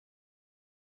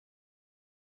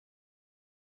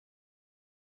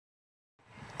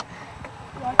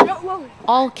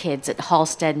All kids at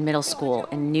Halstead Middle School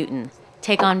in Newton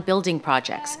take on building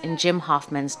projects in Jim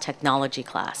Hoffman's technology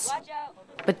class.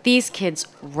 But these kids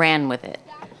ran with it,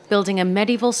 building a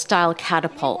medieval-style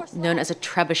catapult known as a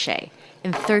trebuchet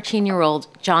in 13-year-old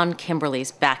John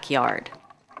Kimberly's backyard.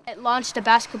 It launched a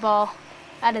basketball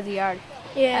out of the yard,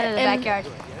 out of the backyard.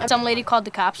 Some lady called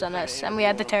the cops on us, and we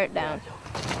had to tear it down.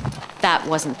 That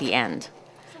wasn't the end.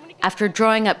 After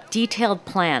drawing up detailed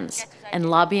plans and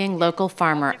lobbying local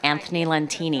farmer Anthony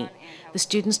Lentini, the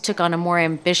students took on a more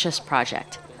ambitious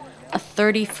project, a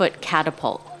 30-foot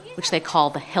catapult, which they call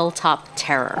the Hilltop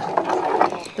Terror.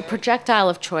 The projectile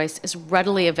of choice is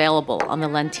readily available on the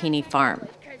Lentini farm.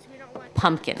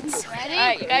 Pumpkins. Ready? All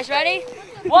right, you guys ready?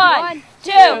 1,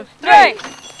 2, 3!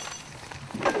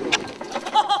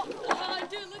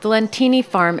 The Lentini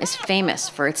farm is famous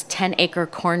for its 10-acre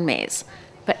corn maze,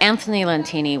 but Anthony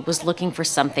Lentini was looking for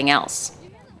something else.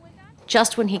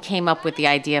 Just when he came up with the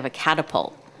idea of a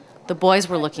catapult, the boys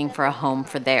were looking for a home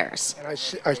for theirs. And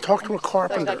I talked to a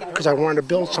carpenter because I wanted to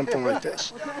build something like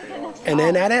this. And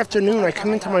then that afternoon, I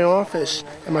come into my office,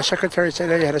 and my secretary said,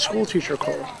 hey, I had a school teacher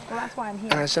call.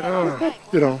 And I said, oh,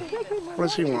 what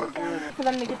does he want?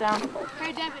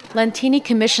 Lentini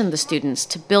commissioned the students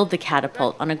to build the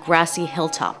catapult on a grassy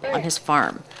hilltop on his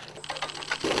farm.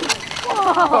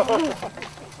 Whoa!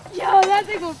 Yo, that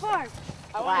thing goes far.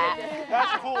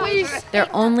 That's cool. Their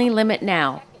only limit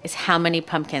now is how many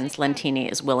pumpkins Lentini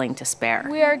is willing to spare.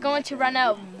 We are going to run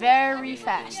out very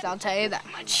fast, I'll tell you that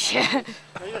much.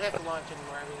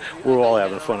 We're all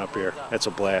having fun up here. That's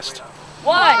a blast.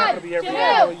 1, 2, 3!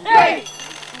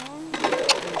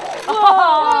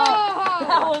 Oh,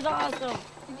 that was awesome.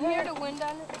 Did you hear the wind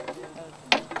on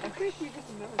it?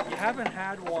 You haven't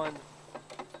had one